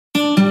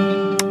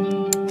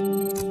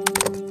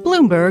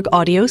Bloomberg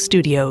Audio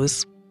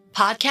Studios.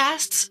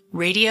 Podcasts,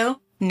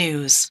 radio,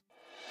 news.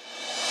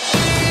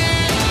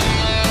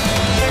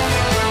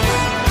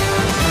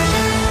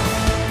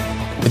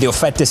 With your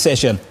Fed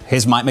decision,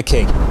 here's Mike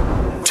McKee.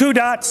 2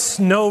 dots,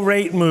 no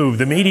rate move.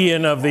 The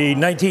median of the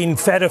 19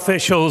 Fed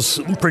officials'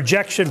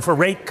 projection for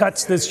rate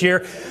cuts this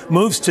year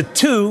moves to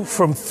 2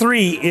 from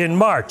 3 in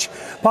March.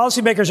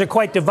 Policymakers are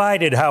quite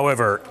divided,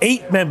 however.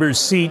 8 members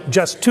see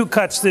just 2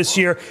 cuts this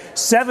year.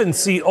 7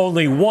 see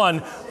only 1.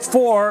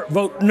 4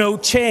 vote no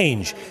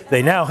change.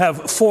 They now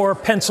have 4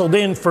 penciled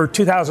in for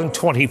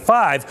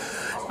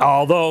 2025.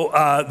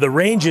 Although the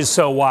range is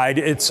so wide,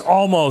 it's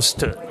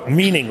almost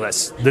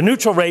meaningless. The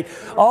neutral rate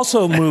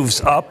also moves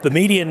up. The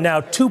median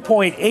now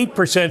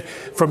 2.8%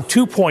 from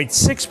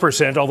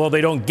 2.6%, although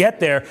they don't get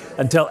there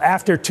until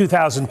after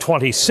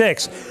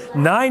 2026.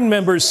 9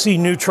 members see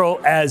neutral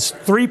as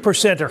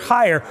 3% or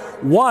higher,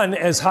 1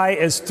 as high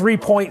as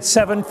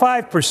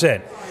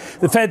 3.75%.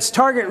 The Fed's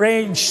target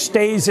range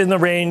stays in the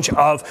range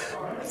of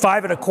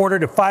 5.25%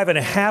 to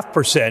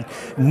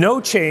 5.5%.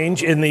 No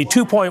change in the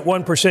 2.1%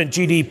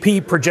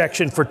 GDP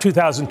projection for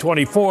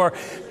 2024,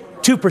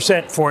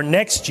 2% for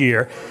next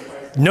year.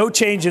 No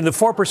change in the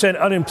 4%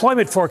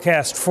 unemployment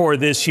forecast for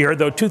this year,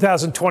 though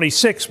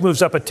 2026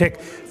 moves up a tick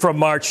from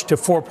March to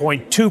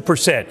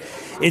 4.2%.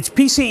 It's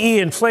PCE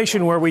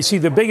inflation where we see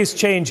the biggest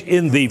change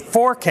in the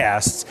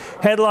forecasts.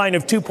 Headline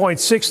of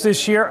 2.6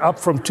 this year, up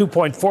from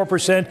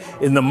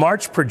 2.4% in the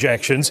March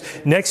projections.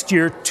 Next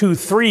year,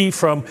 2.3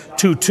 from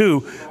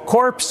 2.2.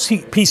 Core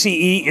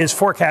PCE is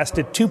forecast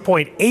at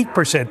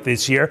 2.8%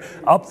 this year,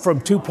 up from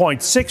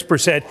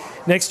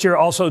 2.6%. Next year,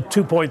 also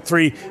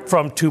 2.3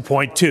 from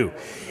 2.2.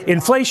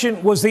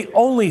 Inflation was the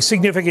only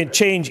significant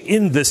change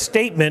in the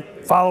statement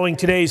following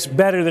today's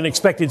better than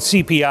expected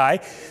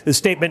CPI. The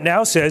statement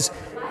now says,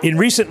 in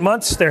recent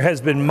months, there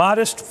has been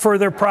modest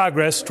further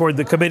progress toward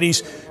the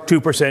committee's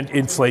 2%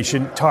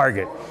 inflation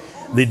target.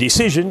 The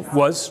decision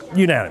was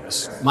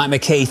unanimous. Mike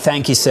McKee,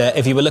 thank you, sir.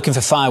 If you were looking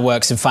for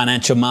fireworks in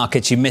financial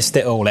markets, you missed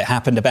it all. It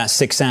happened about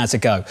 6 hours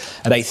ago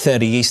at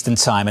 8:30 Eastern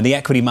time. And the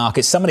equity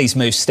markets, some of these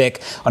moves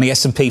stick. On the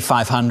S&P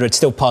 500,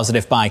 still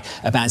positive by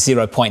about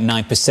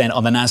 0.9%.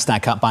 On the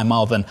Nasdaq, up by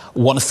more than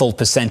 1 full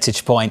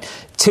percentage point.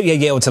 2-year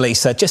yields,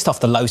 Lisa, just off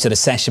the lows of the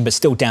session, but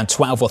still down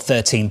 12 or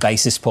 13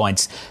 basis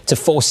points to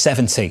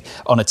 470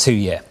 on a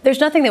 2-year. There's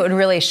nothing that would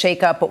really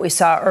shake up what we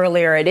saw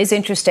earlier. It is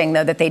interesting,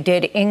 though, that they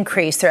did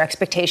increase their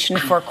expectation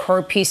for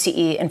core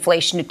PCE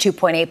inflation to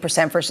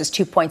 2.8% versus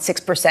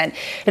 2.6%. And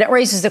it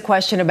raises the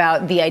question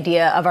about the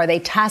idea of, are they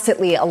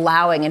tacitly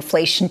allowing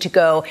inflation to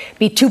go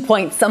be 2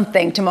 point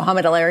something, to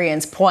Mohamed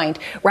El-Erian's point,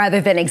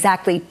 rather than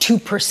exactly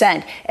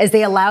 2%, as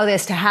they allow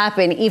this to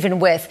happen even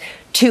with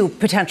 2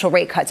 potential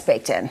rate cuts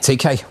baked in.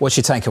 TK, what's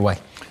your takeaway?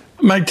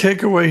 My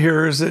takeaway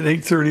here is that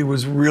 8:30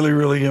 was really,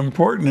 really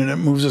important, and it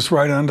moves us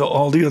right on to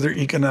all the other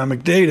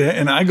economic data.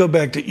 And I go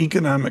back to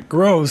economic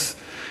growth,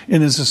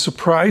 and it's a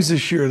surprise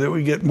this year that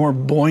we get more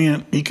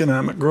buoyant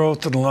economic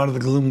growth than a lot of the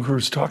gloom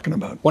crew's talking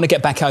about. I want to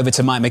get back over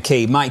to Mike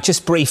McKee. Mike,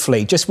 just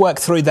briefly, just work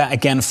through that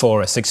again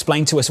for us.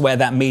 Explain to us where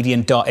that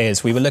median dot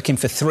is. We were looking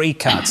for 3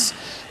 cuts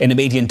in the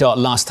median dot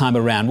last time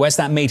around. Where's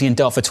that median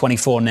dot for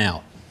 24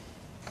 now?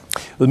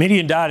 The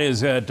median dot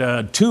is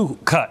at 2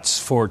 cuts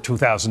for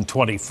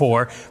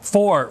 2024,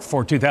 4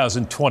 for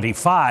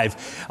 2025.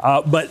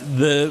 But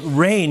the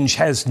range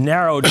has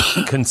narrowed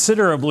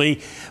considerably,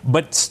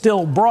 but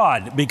still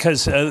broad,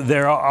 because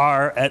there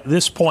are, at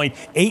this point,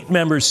 8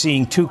 members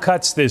seeing 2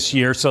 cuts this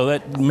year. So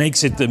that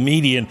makes it the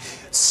median.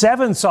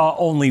 7 saw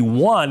only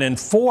 1, and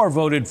 4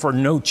 voted for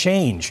no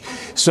change.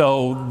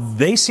 So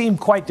they seem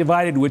quite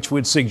divided, which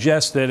would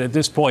suggest that at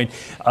this point,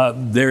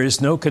 there is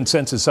no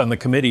consensus on the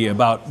committee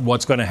about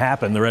what's going to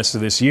happen the rest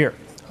of this year.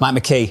 Mike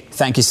McKee,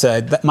 thank you,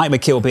 sir. Mike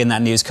McKee will be in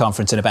that news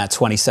conference in about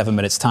 27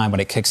 minutes' time when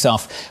it kicks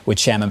off with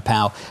Chairman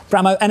Powell.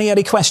 Bramo, any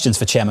early questions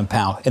for Chairman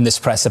Powell in this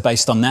presser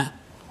based on that?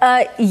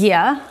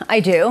 Yeah, I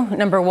do.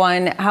 Number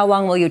one, how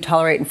long will you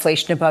tolerate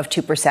inflation above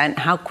 2%?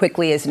 How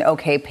quickly is an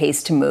okay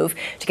pace to move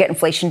to get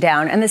inflation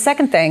down? And the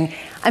second thing,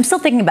 I'm still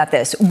thinking about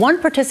this. One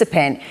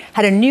participant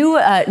had a new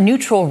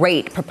neutral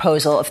rate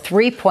proposal of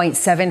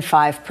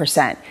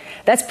 3.75%.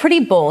 That's pretty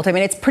bold. I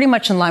mean, it's pretty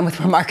much in line with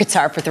where markets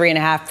are for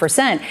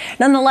 3.5%.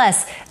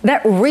 Nonetheless,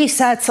 that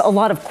resets a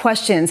lot of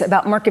questions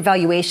about market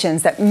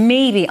valuations that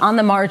maybe on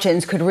the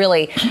margins could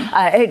really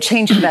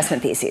change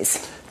investment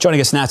theses. Joining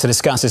us now to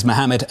discuss is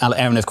Mohamed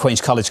El-Erian of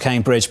Queen's College,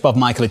 Cambridge. Bob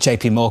Michael of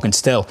JP Morgan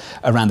still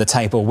around the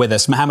table with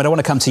us. Mohamed, I want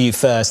to come to you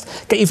first.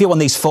 Get your view on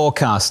these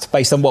forecasts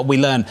based on what we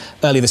learned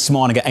early this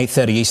morning at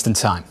 8:30 Eastern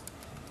time.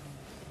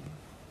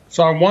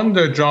 So I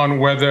wonder, John,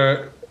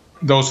 whether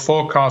those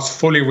forecasts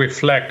fully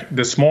reflect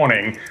this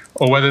morning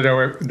or whether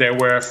they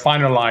were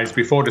finalized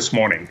before this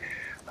morning.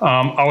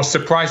 I was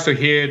surprised to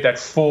hear that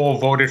 4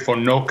 voted for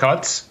no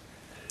cuts.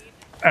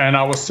 And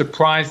I was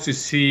surprised to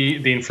see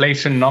the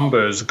inflation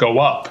numbers go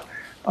up.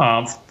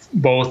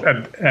 Both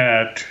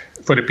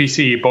for the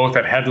PCE, both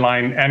at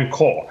headline and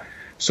core.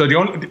 So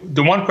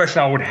the one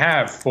question I would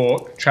have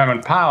for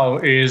Chairman Powell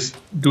is,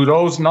 do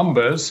those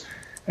numbers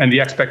And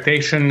the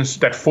expectations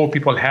that 4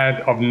 people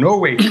had of no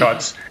rate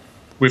cuts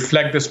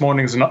reflect this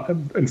morning's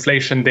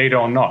inflation data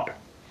or not.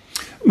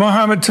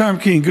 Mohammed Tom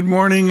Keene, good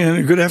morning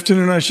and good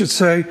afternoon, I should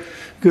say.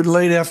 Good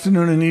late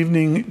afternoon and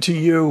evening to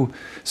you.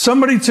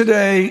 Somebody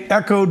today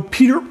echoed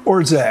Peter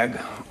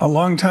Orszag, a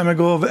long time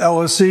ago of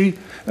LSE.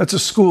 That's a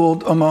school,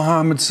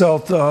 Mohammed,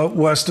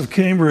 southwest of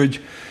Cambridge.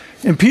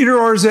 And Peter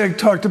Orszag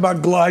talked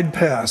about glide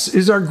paths.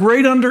 Is our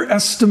great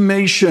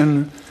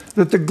underestimation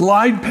that the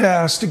glide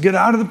paths to get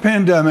out of the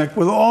pandemic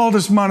with all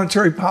this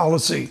monetary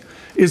policy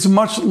is a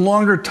much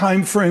longer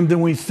time frame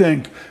than we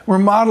think? We're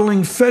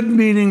modeling Fed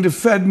meeting to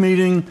Fed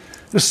meeting,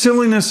 the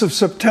silliness of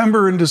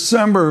September and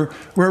December,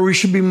 where we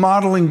should be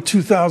modeling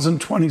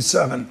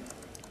 2027.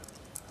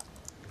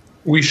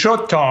 We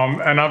should,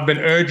 Tom, and I've been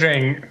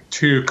urging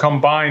to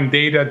combine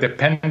data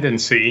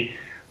dependency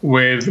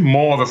with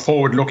more of a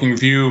forward-looking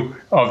view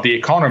of the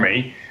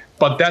economy,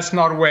 but that's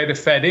not where the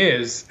Fed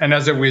is, and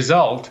as a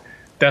result,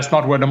 that's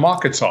not where the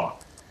markets are.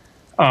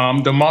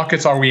 The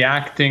markets are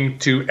reacting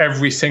to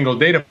every single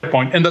data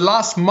point. In the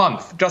last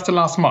month, just the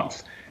last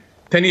month,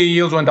 10-year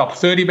yields went up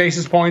 30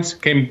 basis points,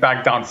 came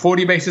back down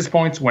 40 basis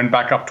points, went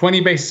back up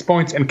 20 basis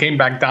points, and came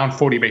back down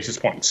 40 basis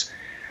points.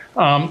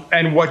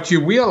 And what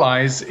you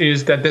realize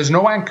is that there's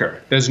no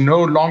anchor. There's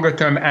no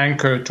longer-term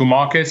anchor to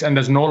markets, and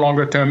there's no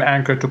longer-term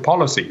anchor to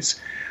policies.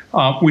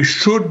 We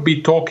should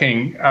be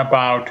talking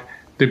about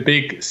the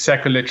big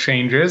secular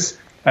changes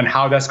and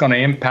how that's going to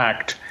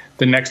impact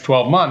the next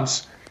 12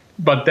 months,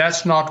 but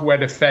that's not where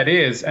the Fed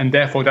is, and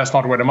therefore that's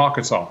not where the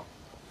markets are.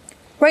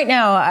 Right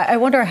now, I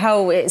wonder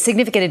how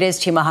significant it is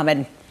to you,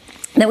 Mohammed,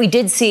 that we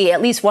did see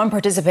at least one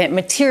participant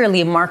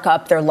materially mark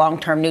up their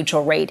long-term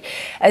neutral rate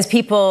as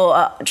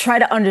people try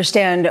to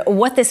understand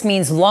what this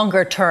means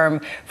longer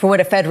term for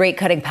what a Fed rate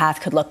cutting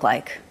path could look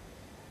like.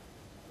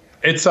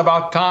 It's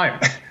about time.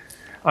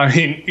 I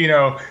mean,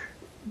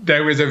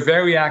 there is a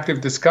very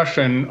active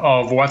discussion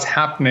of what's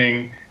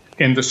happening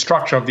in the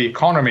structure of the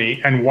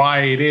economy and why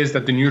it is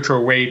that the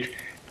neutral rate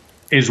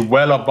is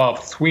well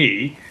above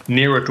 3,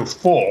 nearer to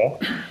 4.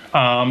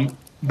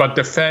 But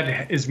the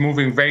Fed is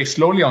moving very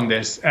slowly on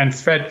this, and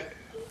Fed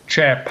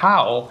Chair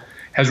Powell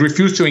has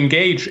refused to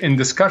engage in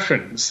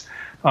discussions,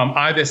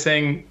 either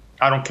saying,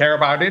 I don't care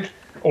about it,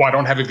 or I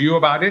don't have a view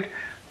about it.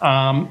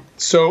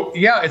 So,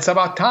 yeah, it's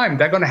about time.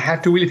 They're going to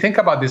have to really think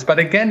about this. But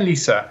again,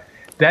 Lisa,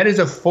 that is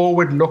a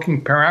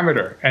forward-looking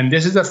parameter, and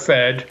this is a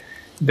Fed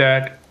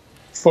that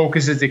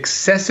focuses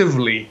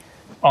excessively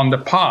on the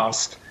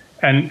past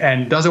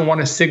and doesn't want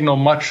to signal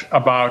much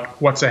about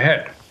what's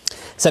ahead.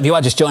 So if you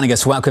are just joining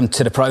us, welcome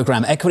to the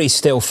programme. Equities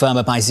still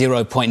firmer by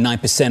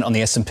 0.9% on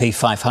the S&P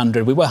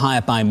 500. We were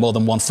higher by more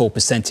than 1 full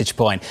percentage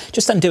point.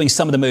 Just undoing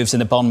some of the moves in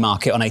the bond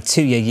market on a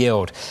 2-year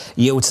yield.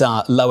 Yields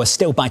are lower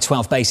still by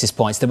 12 basis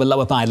points. They were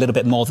lower by a little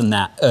bit more than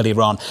that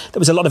earlier on. There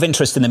was a lot of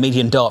interest in the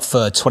median dot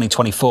for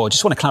 2024.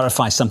 Just want to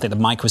clarify something that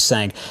Mike was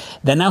saying.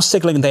 They're now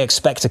signalling they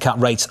expect to cut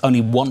rates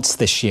only once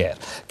this year,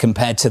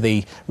 compared to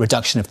the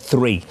reduction of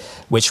 3,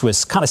 which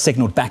was kind of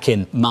signalled back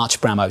in March,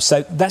 Bramo.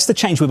 So that's the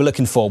change we were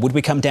looking for. Would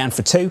we come down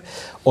for 2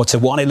 or to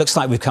 1? It looks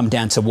like we've come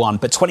down to 1,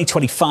 but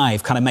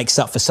 2025 kind of makes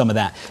up for some of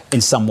that in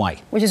some way.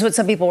 Which is what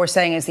some people were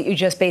saying, is that you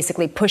just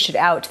basically push it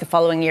out to the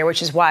following year,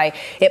 which is why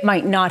it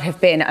might not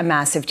have been a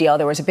massive deal.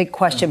 There was a big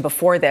question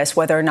before this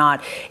whether or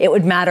not it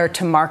would matter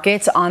to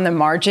markets on the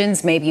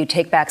margins. Maybe you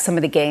take back some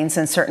of the gains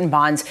in certain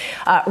bonds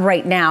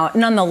right now.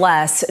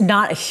 Nonetheless,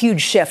 not a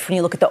huge shift when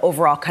you look at the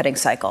overall cutting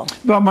cycle.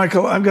 Well,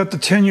 Michael, I've got the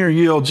 10-year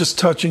yield just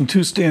touching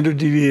 2 standard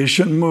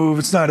deviation move.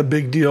 It's not a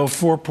big deal,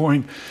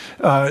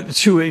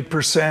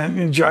 4.28%.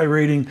 And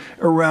gyrating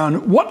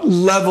around. What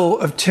level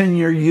of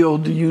 10-year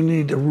yield do you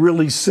need to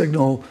really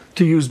signal,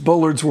 to use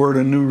Bullard's word,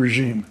 a new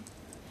regime?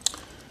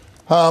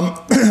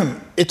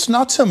 It's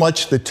not so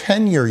much the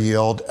 10-year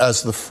yield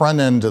as the front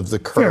end of the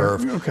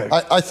curve. Okay.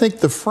 I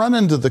think the front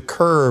end of the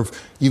curve,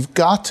 you've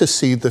got to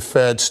see the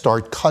Fed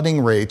start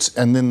cutting rates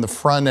and then the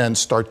front end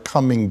start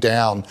coming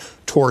down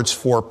towards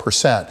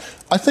 4%.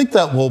 I think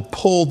that will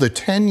pull the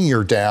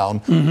 10-year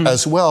down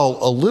as well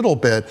a little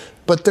bit,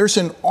 but there's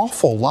an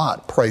awful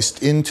lot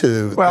priced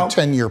into the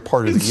 10-year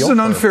part of the yield curve. It's an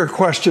unfair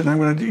question. I'm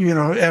going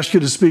to ask you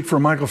to speak for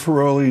Michael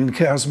Ferroli and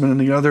Kasman and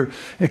the other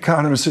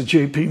economists at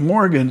J.P.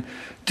 Morgan.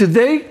 Did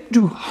they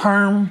do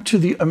harm to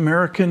the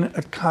American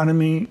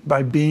economy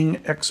by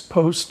being ex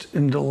post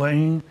and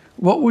delaying?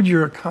 What would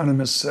your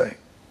economists say?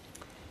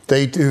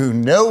 They do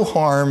no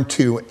harm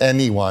to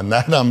anyone,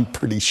 that I'm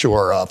pretty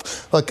sure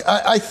of. Look,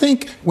 I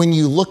think when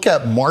you look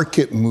at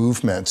market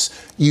movements,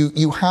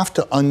 you have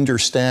to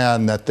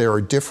understand that there are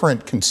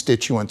different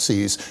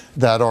constituencies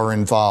that are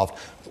involved.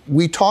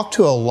 We talk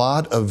to a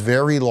lot of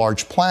very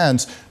large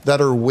plans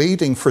that are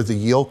waiting for the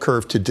yield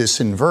curve to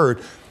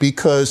disinvert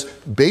because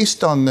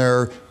based on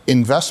their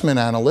investment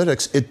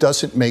analytics, it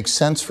doesn't make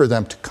sense for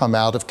them to come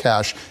out of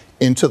cash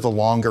into the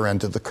longer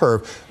end of the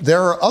curve.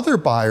 There are other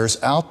buyers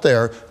out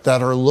there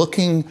that are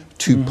looking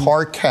to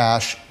park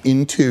cash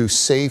into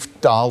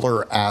safe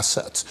dollar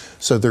assets.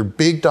 So they're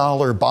big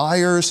dollar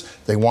buyers,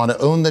 they want to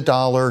own the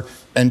dollar,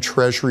 and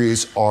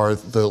treasuries are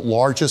the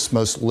largest,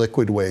 most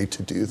liquid way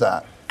to do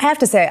that. I have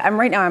to say,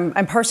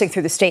 I'm parsing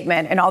through the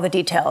statement and all the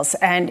details,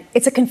 and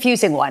it's a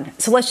confusing one.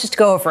 So let's just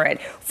go over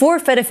it. 4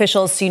 Fed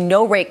officials see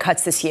no rate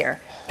cuts this year.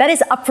 That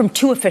is up from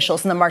 2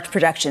 officials in the March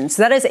projections.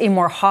 So that is a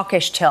more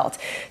hawkish tilt.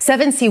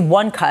 7 see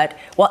 1 cut,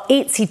 while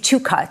 8 see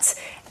 2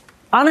 cuts.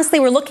 Honestly,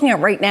 we're looking at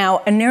right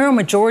now a narrow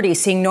majority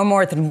seeing no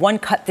more than 1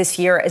 cut this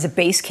year as a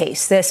base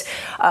case. This,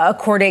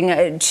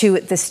 according to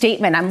the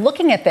statement, I'm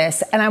looking at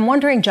this and I'm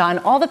wondering, John,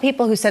 all the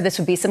people who said this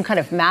would be some kind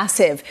of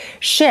massive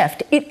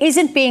shift, it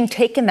isn't being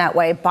taken that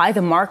way by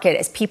the market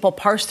as people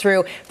parse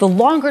through the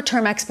longer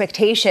term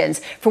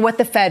expectations for what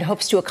the Fed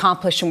hopes to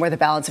accomplish and where the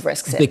balance of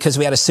risks is. Because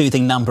we had a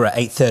soothing number at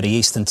 8:30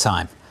 Eastern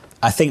time.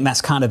 I think that's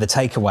kind of the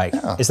takeaway.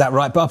 Yeah. Is that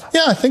right, Bob?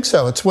 Yeah, I think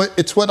so. It's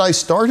what I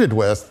started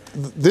with.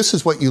 This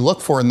is what you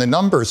look for in the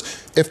numbers.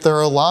 If there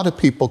are a lot of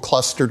people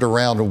clustered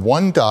around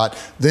 1 dot,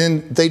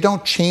 then they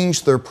don't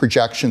change their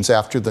projections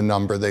after the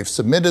number. They've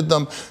submitted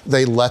them,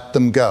 they let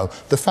them go.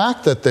 The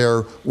fact that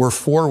there were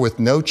 4 with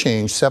no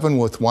change, 7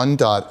 with 1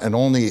 dot, and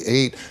only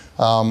 8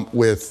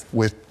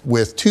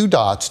 with 2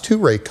 dots, 2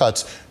 rate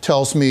cuts,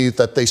 tells me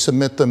that they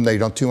submit them, they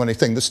don't do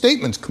anything. The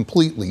statement's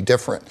completely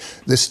different.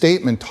 The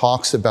statement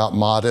talks about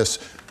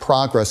modest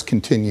progress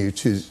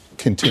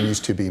continues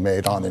to be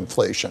made on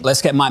inflation.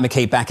 Let's get Mike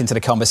McKee back into the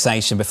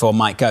conversation before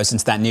Mike goes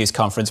into that news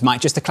conference.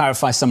 Mike, just to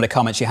clarify some of the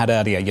comments you had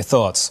earlier, your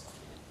thoughts?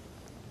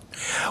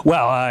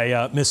 Well,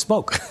 I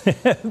misspoke.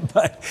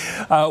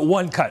 But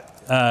 1 cut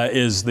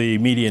is the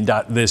median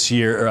dot this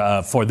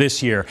year for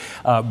this year.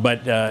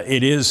 But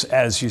it is,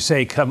 as you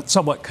say,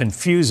 somewhat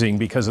confusing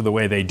because of the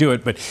way they do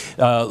it. But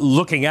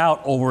looking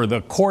out over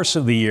the course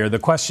of the year, the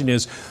question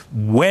is,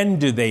 when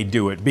do they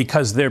do it?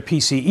 Because their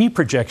PCE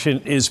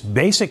projection is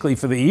basically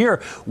for the year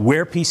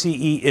where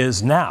PCE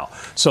is now.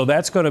 So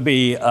that's going to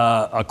be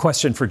a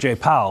question for Jay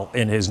Powell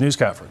in his news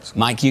conference.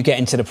 Mike, you get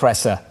into the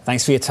presser.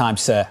 Thanks for your time,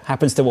 sir.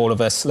 Happens to all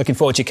of us. Looking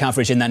forward to your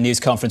coverage in that news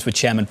conference with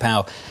Chairman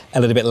Powell a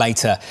little bit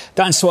later.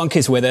 Diane Swonk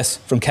is with us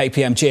from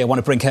KPMG. I want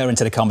to bring her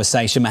into the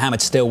conversation.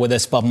 Mohammed's still with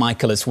us, Bob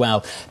Michael as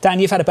well. Dan,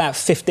 you've had about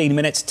 15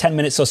 minutes, 10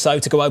 minutes or so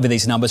to go over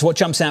these numbers. What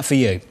jumps out for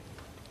you?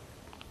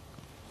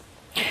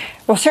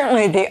 Well,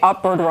 certainly the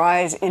upward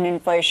rise in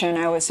inflation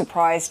I was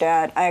surprised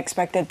at. I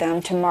expected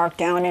them to mark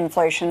down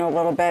inflation a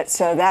little bit.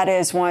 So that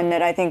is one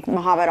that I think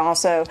Mohammed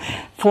also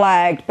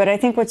flagged. But I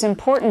think what's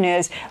important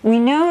is we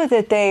know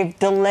that they've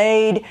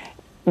delayed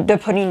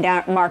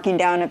the marking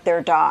down of their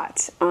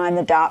dots on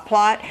the dot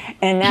plot,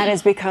 and that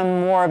has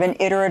become more of an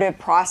iterative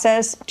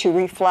process to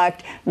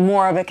reflect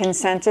more of a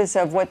consensus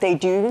of what they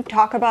do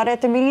talk about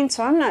at the meeting.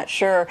 So I'm not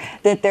sure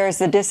that there's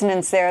the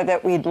dissonance there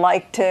that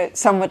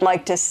some would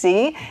like to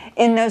see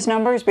in those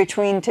numbers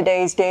between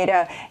today's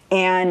data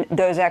and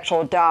those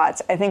actual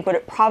dots. I think what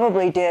it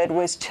probably did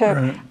was took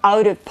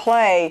out of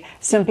play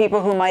some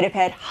people who might have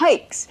had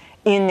hikes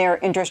in their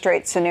interest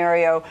rate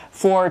scenario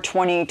for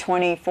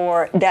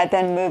 2024, that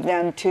then moved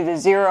them to the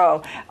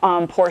zero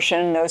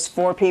portion, those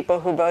 4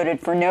 people who voted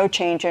for no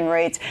change in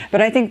rates.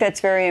 But I think that's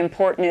very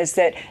important, is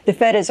that the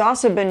Fed has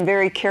also been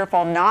very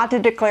careful not to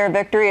declare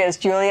victory, as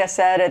Julia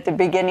said at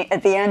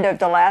the end of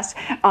the last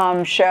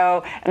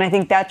show. And I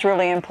think that's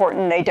really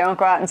important. They don't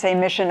go out and say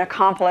mission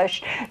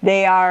accomplished.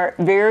 They are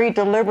very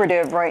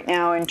deliberative right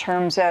now in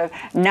terms of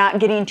not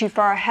getting too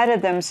far ahead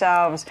of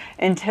themselves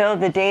until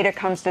the data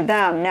comes to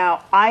them.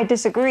 Now, I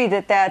disagree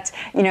that that's,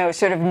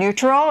 sort of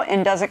neutral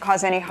and doesn't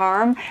cause any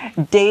harm.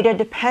 Data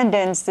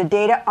dependence, the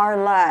data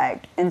are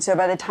lagged. And so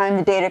by the time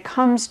the data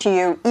comes to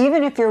you,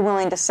 even if you're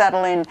willing to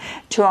settle in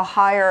to a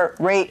higher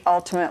rate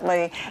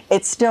ultimately,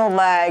 it's still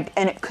lagged,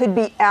 and it could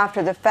be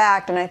after the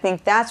fact. And I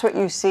think that's what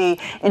you see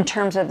in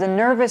terms of the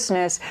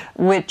nervousness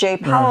with Jay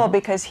Powell,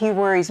 because he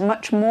worries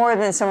much more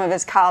than some of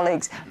his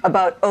colleagues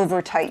about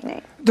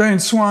over-tightening. Diane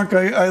Swonk,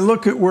 I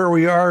look at where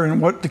we are,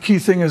 and what the key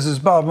thing is, as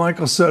Bob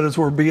Michael said, is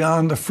we're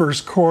beyond the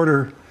first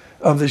quarter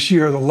of this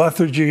year, the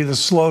lethargy, the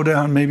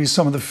slowdown, maybe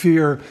some of the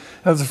fear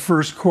of the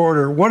first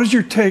quarter. What is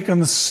your take on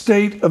the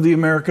state of the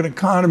American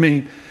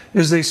economy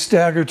as they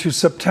stagger to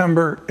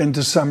September and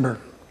December?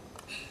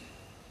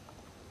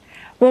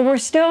 Well, we're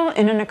still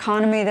in an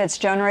economy that's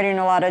generating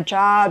a lot of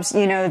jobs.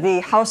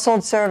 The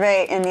household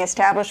survey and the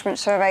establishment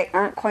survey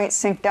aren't quite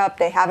synced up.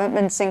 They haven't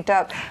been synced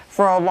up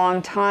for a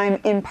long time,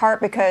 in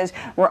part because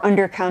we're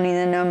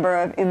undercounting the number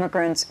of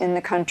immigrants in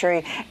the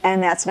country,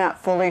 and that's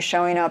not fully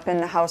showing up in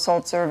the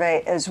household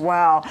survey as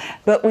well.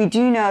 But we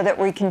do know that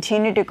we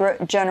continue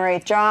to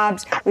generate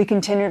jobs, we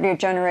continue to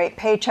generate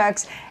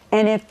paychecks.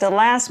 And if the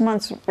last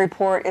month's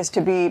report is to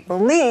be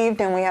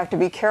believed, and we have to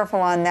be careful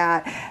on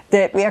that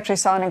we actually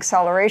saw an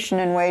acceleration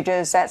in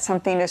wages, that's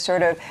something to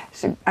sort of,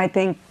 I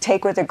think,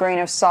 take with a grain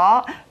of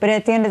salt. But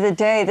at the end of the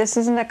day, this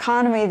is an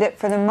economy that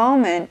for the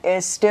moment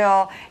is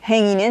still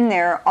hanging in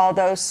there,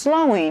 although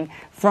slowing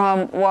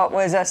from what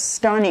was a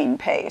stunning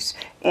pace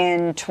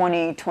in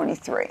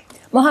 2023.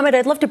 Mohammed,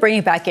 I'd love to bring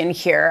you back in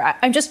here.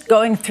 I'm just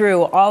going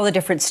through all the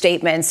different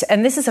statements,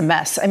 and this is a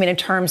mess. I mean, in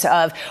terms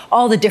of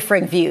all the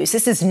differing views,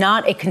 this is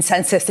not a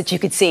consensus that you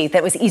could see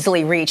that was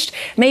easily reached.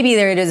 Maybe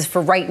there it is for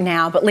right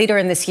now, but later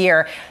in this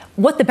year,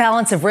 what the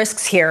balance of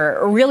risks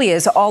here really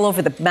is all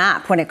over the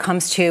map when it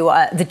comes to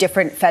the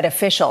different Fed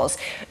officials.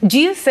 Do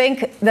you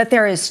think that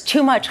there is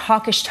too much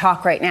hawkish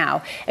talk right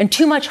now and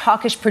too much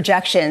hawkish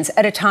projections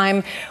at a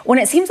time when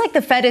it seems like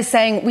the Fed is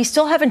saying we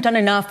still haven't done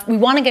enough, we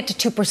want to get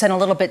to 2% a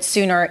little bit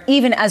sooner,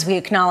 even as we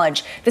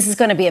acknowledge this is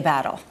going to be a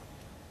battle?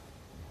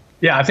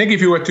 Yeah, I think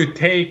if you were to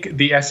take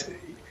the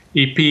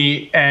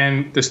SEP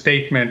and the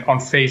statement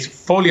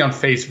fully on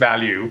face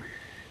value,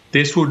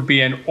 this would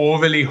be an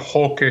overly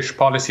hawkish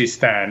policy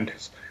stand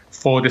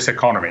for this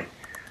economy.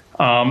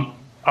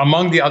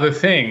 Among the other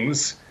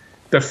things,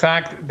 the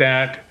fact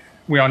that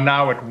we are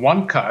now at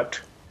one cut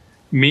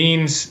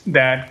means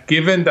that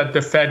given that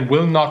the Fed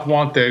will not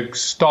want the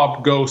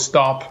stop, go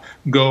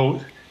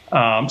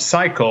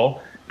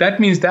cycle, that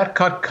means that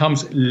cut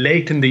comes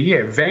late in the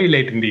year, very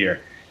late in the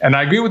year. And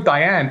I agree with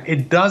Diane,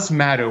 it does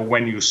matter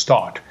when you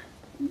start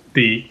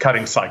the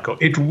cutting cycle.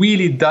 It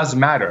really does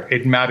matter.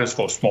 It matters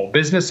for small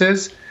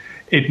businesses.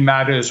 It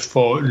matters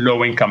for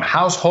low-income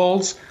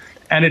households,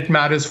 and it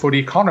matters for the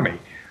economy.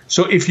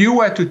 So if you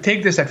were to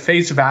take this at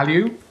face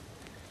value,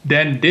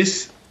 then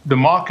the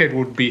market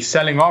would be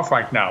selling off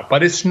right now.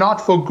 But it's not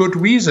for good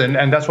reason,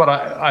 and that's what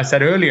I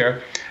said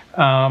earlier,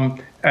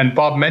 and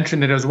Bob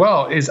mentioned it as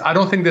well, is I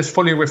don't think this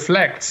fully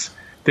reflects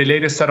the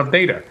latest set of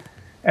data.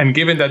 And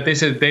given that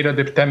this is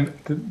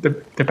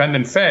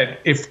data-dependent Fed,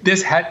 if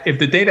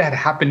the data had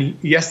happened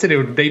yesterday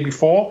or the day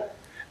before,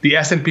 the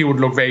S&P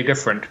would look very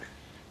different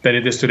than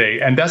it is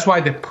today. And that's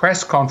why the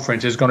press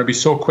conference is going to be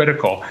so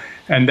critical.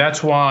 And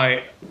that's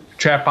why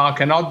Chair Powell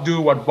cannot do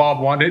what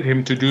Bob wanted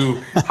him to do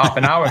half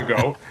an hour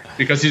ago,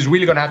 because he's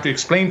really going to have to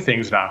explain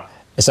things now.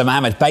 So,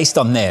 Mohammed, based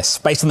on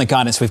the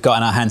guidance we've got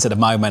in our hands at the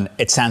moment,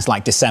 it sounds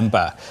like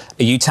December.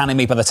 Are you telling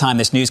me by the time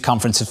this news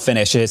conference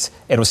finishes,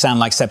 it'll sound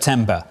like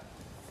September?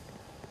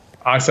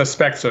 I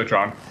suspect so,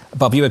 John.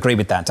 Bob, you agree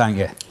with that, don't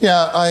you?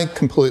 Yeah, I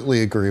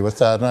completely agree with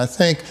that. And I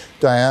think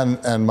Diane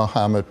and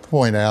Mohammed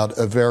point out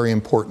a very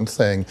important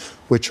thing,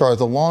 which are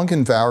the long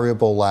and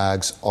variable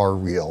lags are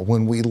real.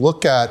 When we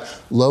look at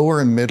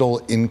lower and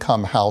middle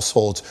income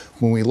households,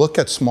 when we look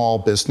at small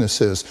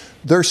businesses,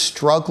 they're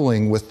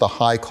struggling with the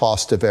high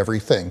cost of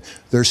everything.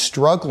 They're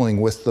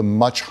struggling with the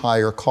much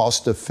higher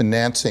cost of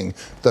financing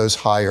those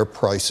higher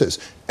prices.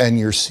 And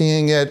you're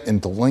seeing it in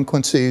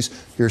delinquencies,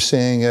 you're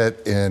seeing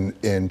it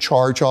in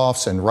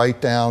charge-offs and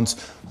write-downs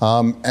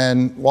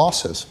and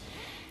losses.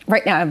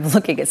 Right now, I'm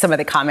looking at some of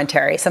the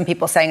commentary. Some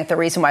people saying that the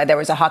reason why there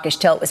was a hawkish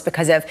tilt was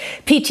because of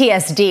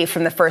PTSD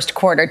from the first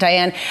quarter.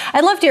 Diane,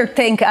 I'd love your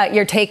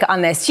take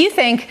on this. Do you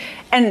think,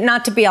 and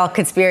not to be all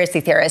conspiracy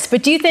theorists,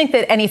 but do you think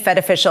that any Fed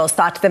officials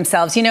thought to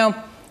themselves,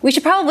 we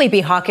should probably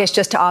be hawkish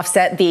just to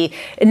offset the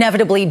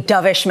inevitably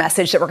dovish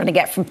message that we're going to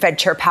get from Fed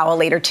Chair Powell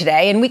later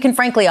today, and we can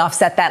frankly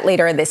offset that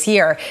later this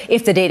year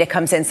if the data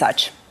comes in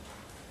such?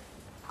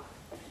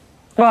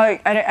 Well,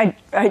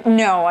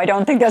 no, I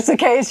don't think that's the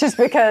case, just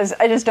because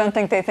I just don't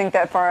think they think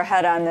that far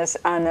ahead on this,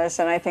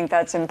 and I think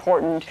that's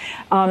important.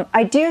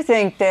 I do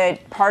think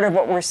that part of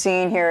what we're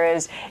seeing here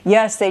is,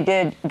 yes, they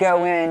did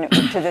go in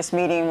to this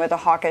meeting with a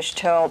hawkish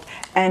tilt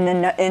and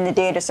then in the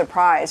data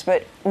surprise,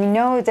 but we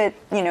know that,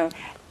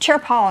 Chair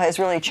Powell has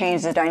really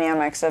changed the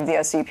dynamics of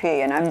the SEP,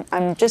 and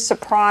I'm just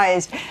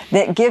surprised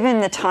that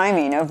given the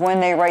timing of when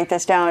they write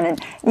this down, and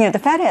the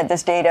Fed had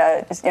this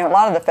data, a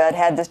lot of the Fed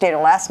had this data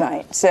last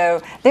night,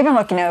 so they've been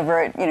looking over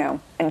it,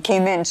 and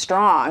came in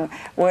strong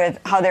with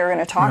how they were going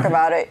to talk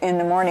about it in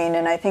the morning,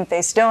 and I think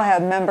they still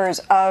have members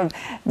of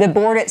the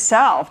board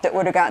itself that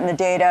would have gotten the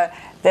data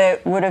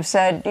that would have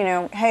said,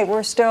 hey,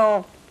 we're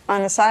still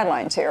on the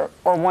sidelines here,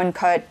 or one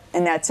cut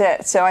and that's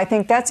it. So I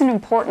think that's an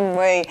important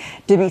way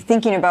to be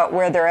thinking about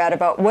where they're at,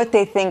 about what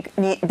they think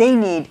they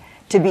need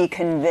to be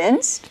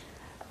convinced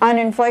on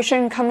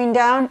inflation coming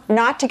down,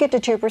 not to get to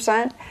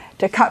 2%,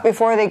 to cut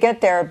before they get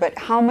there, but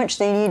how much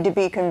they need to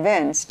be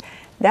convinced.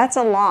 That's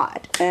a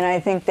lot. And I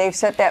think they've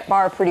set that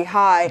bar pretty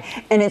high.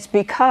 And it's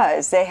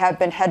because they have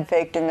been head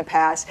faked in the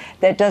past.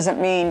 That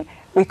doesn't mean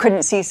we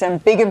couldn't see some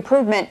big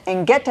improvement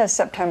and get to a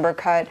September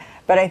cut.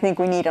 But I think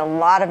we need a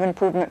lot of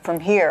improvement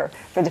from here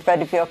for the Fed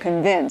to feel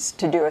convinced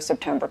to do a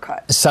September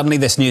cut. Suddenly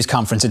this news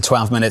conference in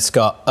 12 minutes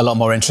got a lot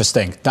more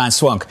interesting. Diane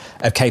Swonk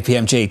of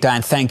KPMG.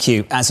 Diane, thank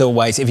you. As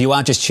always, if you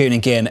are just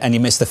tuning in and you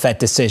missed the Fed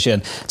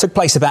decision, it took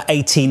place about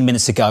 18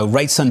 minutes ago.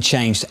 Rates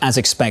unchanged as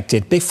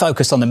expected. Big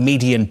focus on the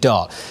median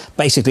dot.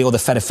 Basically, all the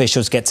Fed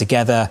officials get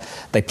together.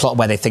 They plot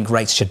where they think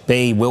rates should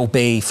be, will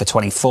be for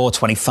 24,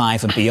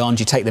 25 and beyond.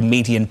 You take the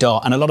median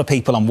dot. And a lot of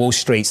people on Wall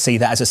Street see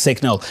that as a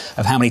signal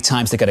of how many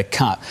times they're going to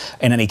cut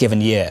in any given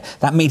year.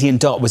 That median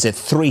dot was at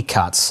 3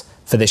 cuts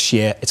for this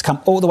year. It's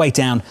come all the way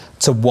down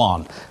to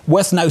 1.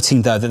 Worth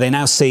noting, though, that they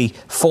now see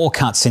 4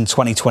 cuts in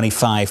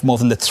 2025, more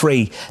than the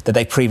 3 that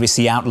they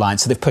previously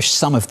outlined. So they've pushed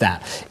some of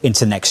that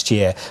into next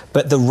year.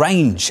 But the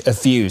range of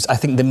views, I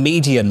think the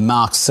median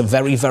marks a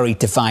very, very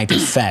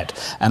divided Fed.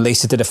 And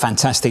Lisa did a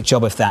fantastic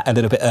job of that a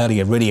little bit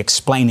earlier, really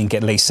explaining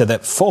it, Lisa,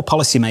 that 4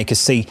 policymakers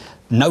see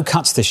no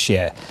cuts this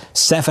year.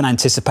 7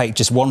 anticipate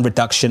just 1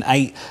 reduction.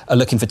 8 are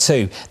looking for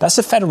 2. That's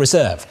the Federal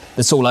Reserve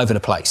that's all over the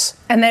place.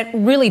 And that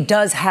really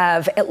does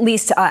have, at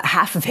least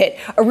half of it,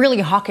 a really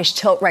hawkish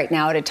tilt right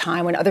now at a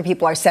time when other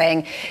people are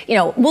saying,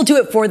 we'll do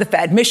it for the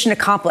Fed, mission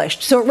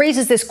accomplished. So it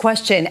raises this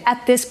question,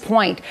 at this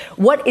point,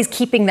 what is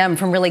keeping them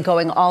from really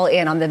going all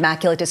in on the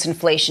immaculate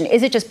disinflation?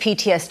 Is it just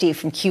PTSD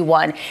from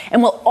Q1?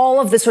 And will all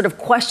of the sort of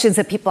questions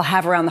that people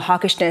have around the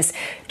hawkishness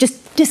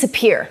just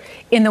disappear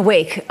in the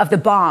wake of the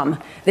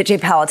bomb that Jay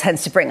Powell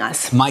tends to bring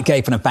us? Mike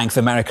Gapin of Bank of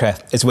America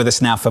is with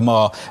us now for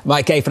more.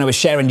 Mike Gapin, I was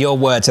sharing your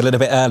words a little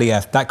bit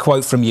earlier, that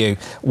quote from you,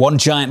 one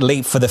giant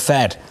leap for the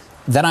Fed.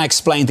 Then I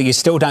explained that you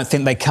still don't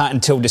think they cut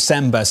until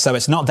December, so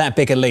it's not that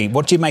big a leap.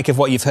 What do you make of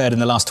what you've heard in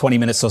the last 20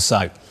 minutes or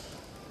so?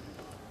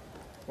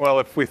 Well,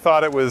 if we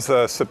thought it was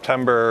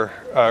September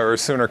or a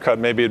sooner cut,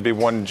 maybe it'd be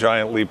one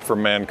giant leap for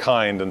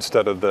mankind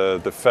instead of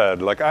the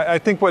Fed. I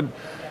think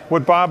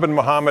what Bob and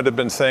Mohammed have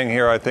been saying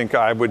here, I think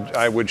I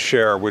would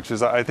share, which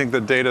is I think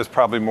the data is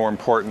probably more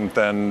important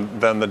than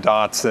the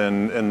dots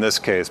in this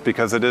case,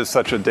 because it is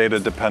such a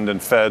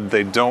data-dependent Fed.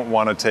 They don't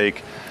want to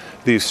take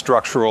these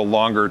structural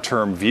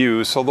longer-term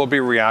views, so they'll be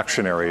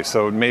reactionary.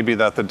 So maybe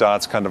that the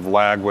dots kind of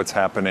lag what's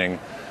happening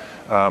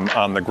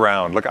on the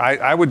ground. Look,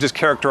 I would just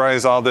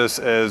characterize all this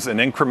as an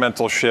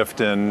incremental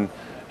shift in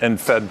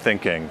Fed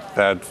thinking,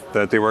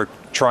 that they were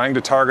trying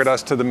to target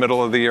us to the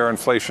middle of the year.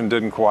 Inflation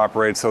didn't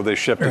cooperate, so they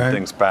shifted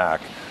things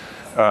back.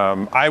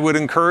 I would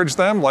encourage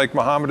them, like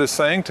Mohammed is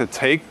saying, to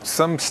take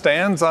some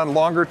stands on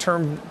longer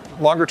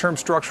term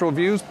structural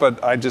views,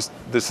 but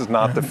this is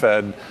not the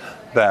Fed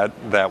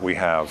that we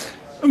have.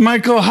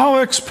 Michael, how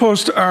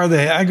ex-post are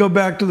they? I go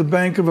back to the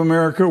Bank of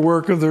America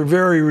work of their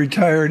very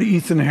retired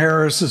Ethan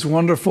Harris's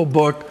wonderful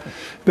book,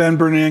 Ben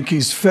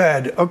Bernanke's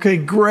Fed. Okay,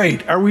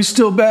 great. Are we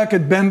still back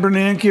at Ben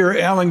Bernanke or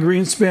Alan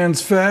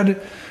Greenspan's Fed,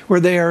 where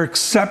they are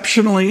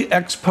exceptionally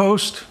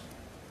ex-post?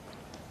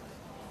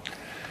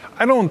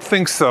 I don't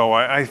think so.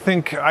 I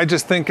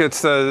just think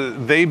it's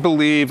they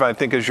believe, I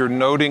think as you're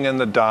noting in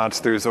the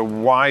dots, there's a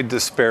wide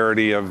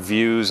disparity of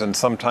views, and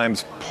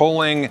sometimes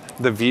pulling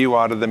the view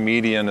out of the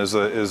median is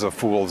a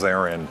fool's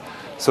errand.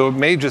 So it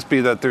may just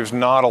be that there's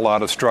not a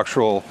lot of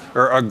structural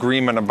or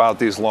agreement about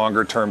these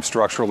longer term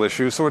structural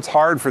issues. So it's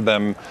hard for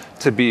them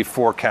to be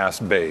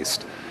forecast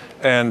based.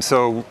 And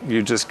so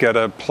you just get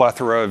a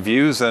plethora of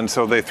views, and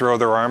so they throw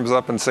their arms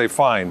up and say,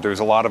 fine, there's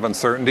a lot of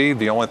uncertainty.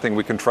 The only thing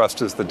we can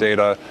trust is the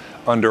data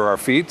under our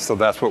feet, so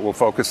that's what we'll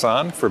focus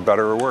on, for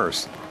better or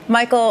worse.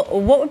 Michael,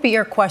 what would be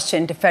your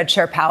question to Fed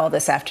Chair Powell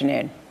this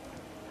afternoon?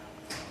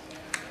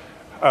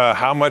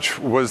 How much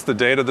was the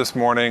data this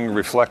morning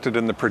reflected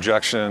in the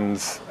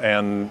projections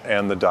and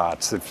the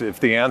dots? If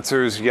the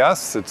answer is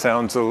yes, it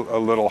sounds a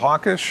little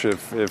hawkish.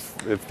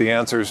 If the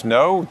answer is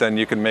no, then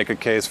you can make a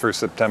case for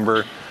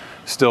September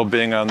still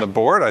being on the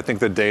board. I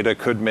think the data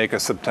could make a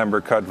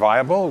September cut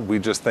viable. We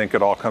just think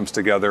it all comes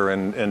together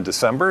in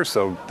December.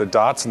 So the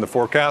dots and the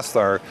forecasts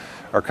are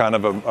kind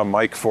of a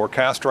Mike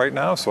forecast right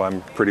now. So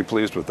I'm pretty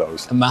pleased with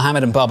those.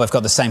 Mohammed and Bob have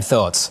got the same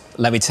thoughts.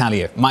 Let me tell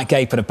you. Mike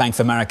Gapin of Bank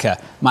of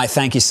America. Mike,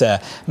 thank you, sir.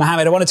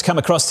 Mohammed, I wanted to come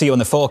across to you on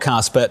the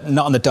forecast, but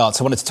not on the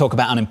dots. I wanted to talk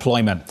about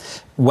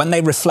unemployment. When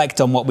they reflect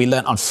on what we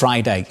learnt on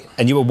Friday,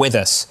 and you were with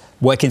us,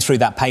 working through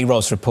that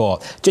payrolls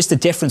report, just the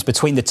difference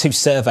between the two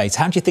surveys.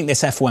 How do you think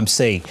this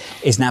FOMC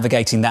is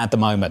navigating that at the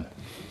moment?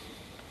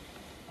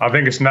 I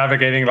think it's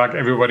navigating like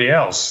everybody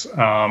else,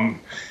 trying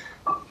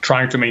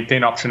to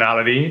maintain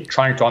optionality,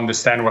 trying to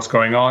understand what's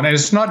going on. And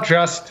it's not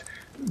just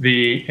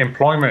the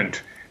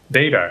employment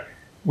data.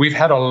 We've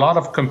had a lot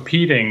of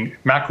competing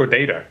macro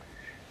data.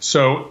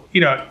 So,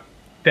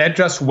 they're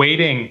just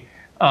waiting.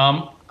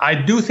 I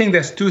do think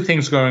there's two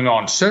things going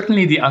on.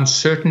 Certainly the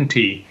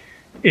uncertainty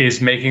is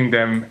making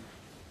them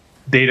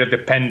data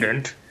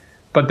dependent,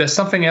 but there's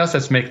something else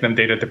that's making them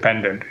data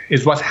dependent,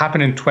 is what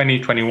happened in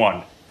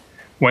 2021.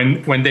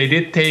 When they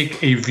did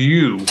take a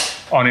view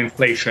on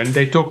inflation,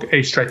 they took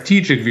a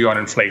strategic view on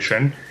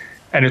inflation,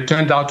 and it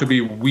turned out to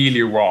be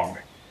really wrong.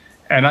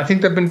 And I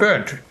think they've been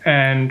burnt,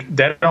 and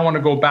they don't want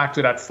to go back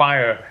to that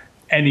fire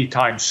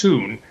anytime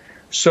soon.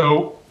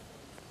 So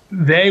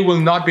they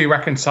will not be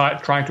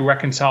trying to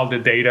reconcile the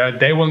data.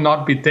 They will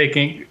not be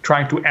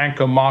trying to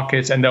anchor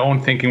markets and their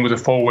own thinking with a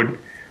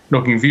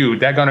forward-looking view.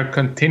 They're going to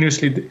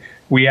continuously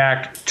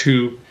react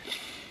to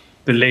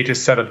the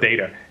latest set of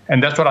data.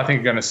 And that's what I think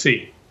you're going to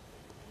see.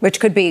 Which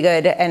could be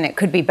good and it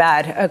could be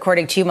bad,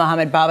 according to you,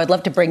 Mohammed. Bob, I'd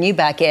love to bring you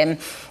back in.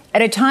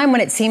 At a time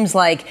when it seems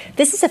like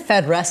this is a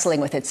Fed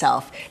wrestling with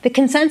itself, the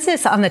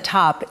consensus on the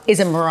top is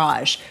a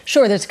mirage.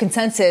 Sure, there's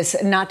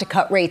consensus not to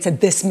cut rates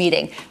at this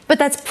meeting, but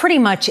that's pretty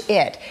much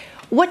it.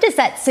 What does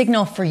that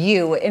signal for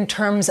you in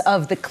terms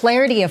of the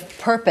clarity of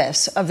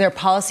purpose of their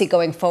policy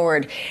going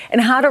forward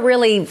and how to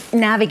really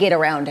navigate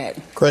around it?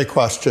 Great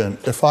question.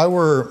 If I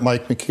were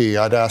Mike McKee,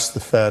 I'd ask the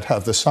Fed,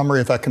 have the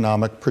summary of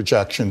economic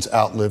projections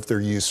outlived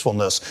their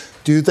usefulness?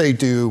 Do they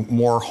do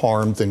more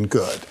harm than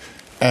good?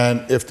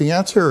 And if the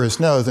answer is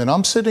no, then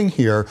I'm sitting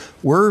here.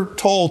 We're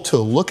told to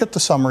look at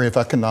the summary of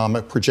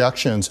economic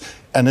projections,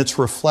 and it's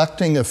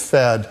reflecting a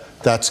Fed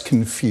that's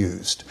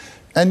confused.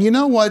 And you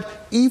know what?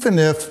 Even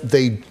if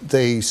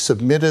they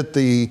submitted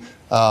the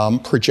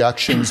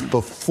projections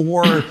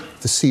before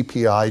the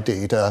CPI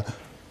data,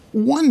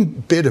 one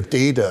bit of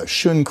data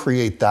shouldn't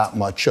create that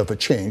much of a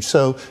change.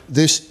 So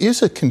this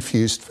is a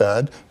confused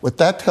Fed. What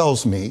that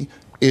tells me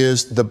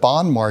is the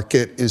bond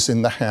market is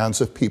in the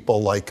hands of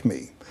people like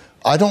me.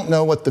 I don't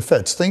know what the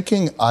Fed's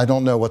thinking. I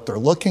don't know what they're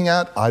looking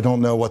at. I don't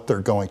know what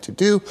they're going to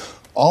do.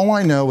 All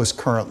I know is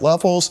current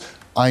levels.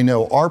 I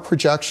know our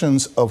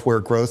projections of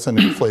where growth and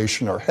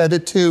inflation are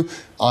headed to.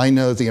 I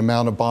know the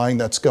amount of buying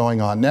that's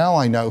going on now.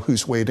 I know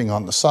who's waiting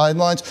on the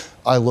sidelines.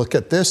 I look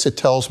at this. It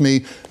tells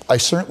me I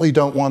certainly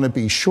don't want to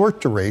be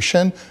short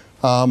duration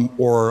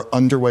or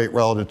underweight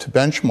relative to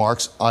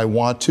benchmarks. I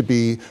want to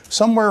be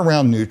somewhere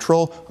around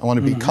neutral. I want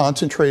to be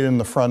concentrated in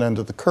the front end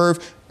of the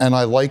curve. And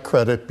I like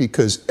credit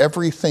because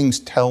everything's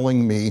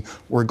telling me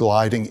we're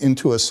gliding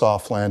into a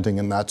soft landing,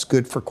 and that's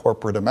good for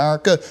corporate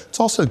America. It's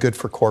also good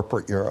for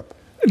corporate Europe.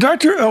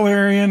 Dr.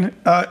 El-Erian,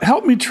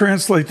 help me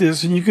translate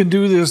this, and you can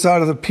do this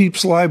out of the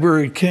Pepys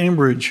Library,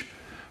 Cambridge.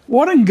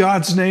 What in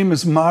God's name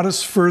is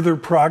modest further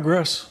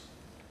progress?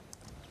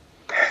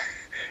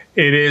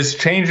 It is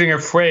changing a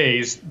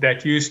phrase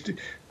that used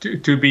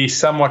to be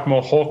somewhat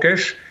more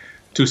hawkish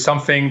to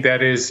something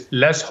that is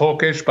less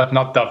hawkish but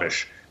not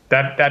dovish.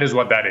 That is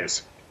what that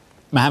is.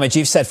 Mohammed,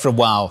 you've said for a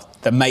while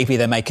that maybe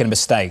they're making a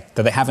mistake,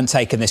 that they haven't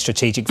taken this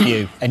strategic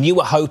view, and you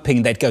were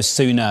hoping they'd go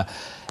sooner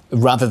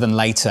rather than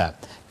later.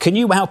 Can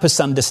you help us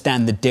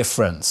understand the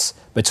difference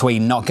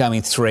between not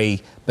going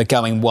three but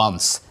going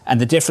once,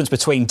 and the difference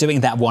between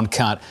doing that one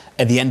cut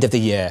at the end of the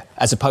year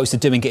as opposed to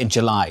doing it in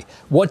July?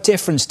 What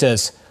difference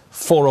does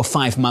 4 or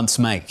 5 months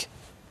make?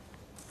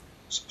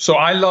 So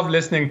I love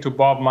listening to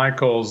Bob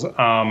Michaels,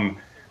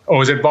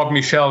 or is it Bob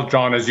Michel,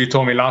 John, as you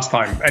told me last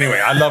time? Anyway,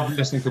 I love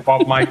listening to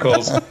Bob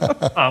Michaels'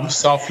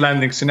 soft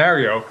landing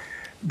scenario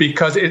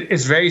because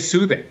it's very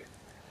soothing.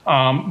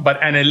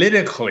 But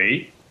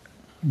analytically,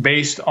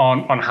 based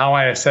on how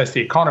I assess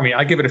the economy,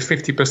 I give it a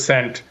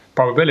 50%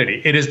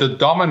 probability. It is the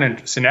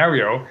dominant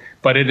scenario,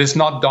 but it is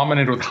not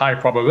dominant with high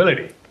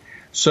probability.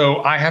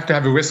 So I have to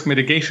have a risk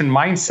mitigation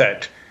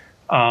mindset.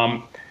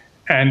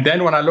 And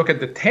then when I look at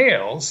the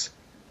tails,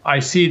 I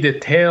see the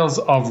tails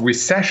of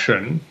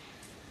recession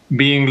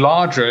being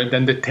larger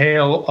than the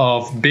tail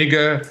of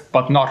bigger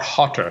but not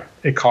hotter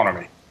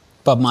economy.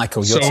 Bob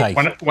Michael, your take.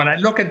 When I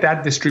look at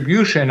that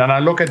distribution and I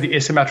look at the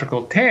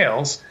asymmetrical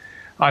tails,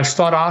 I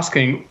start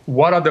asking,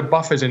 what are the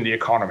buffers in the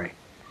economy?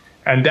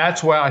 And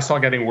that's where I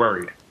start getting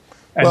worried.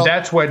 And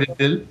that's where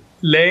the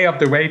delay of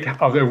the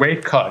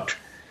rate cut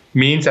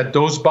means that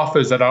those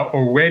buffers that are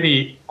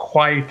already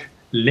quite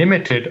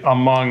limited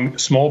among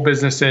small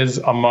businesses,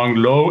 among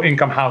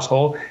low-income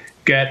households,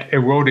 get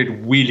eroded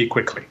really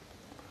quickly.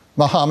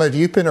 Mohammed,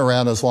 you've been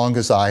around as long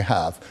as I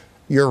have.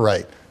 You're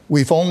right.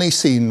 We've only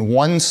seen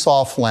one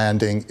soft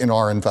landing in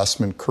our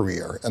investment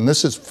career, and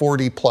this is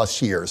 40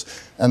 plus years,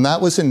 and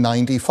that was in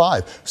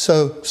 '95.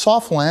 So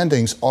soft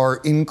landings are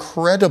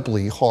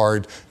incredibly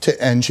hard to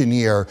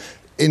engineer.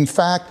 In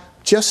fact,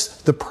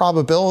 just the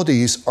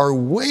probabilities are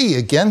way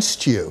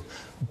against you.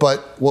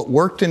 But what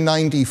worked in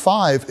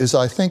 '95 is,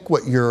 I think,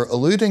 what you're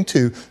alluding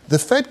to. The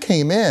Fed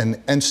came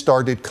in and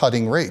started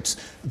cutting rates.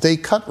 They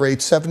cut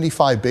rates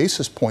 75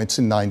 basis points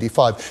in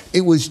 '95.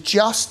 It was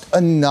just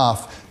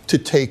enough to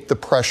take the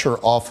pressure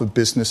off of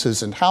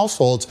businesses and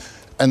households.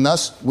 And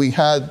thus, we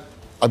had,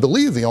 I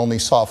believe, the only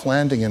soft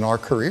landing in our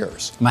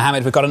careers.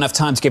 Mohammed, we've got enough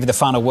time to give you the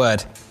final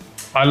word.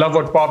 I love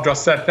what Bob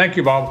just said. Thank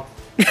you, Bob.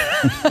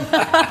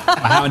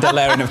 Mohammed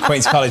El-Erian of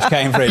Queen's College,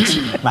 Cambridge.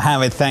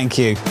 Mohammed, thank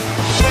you.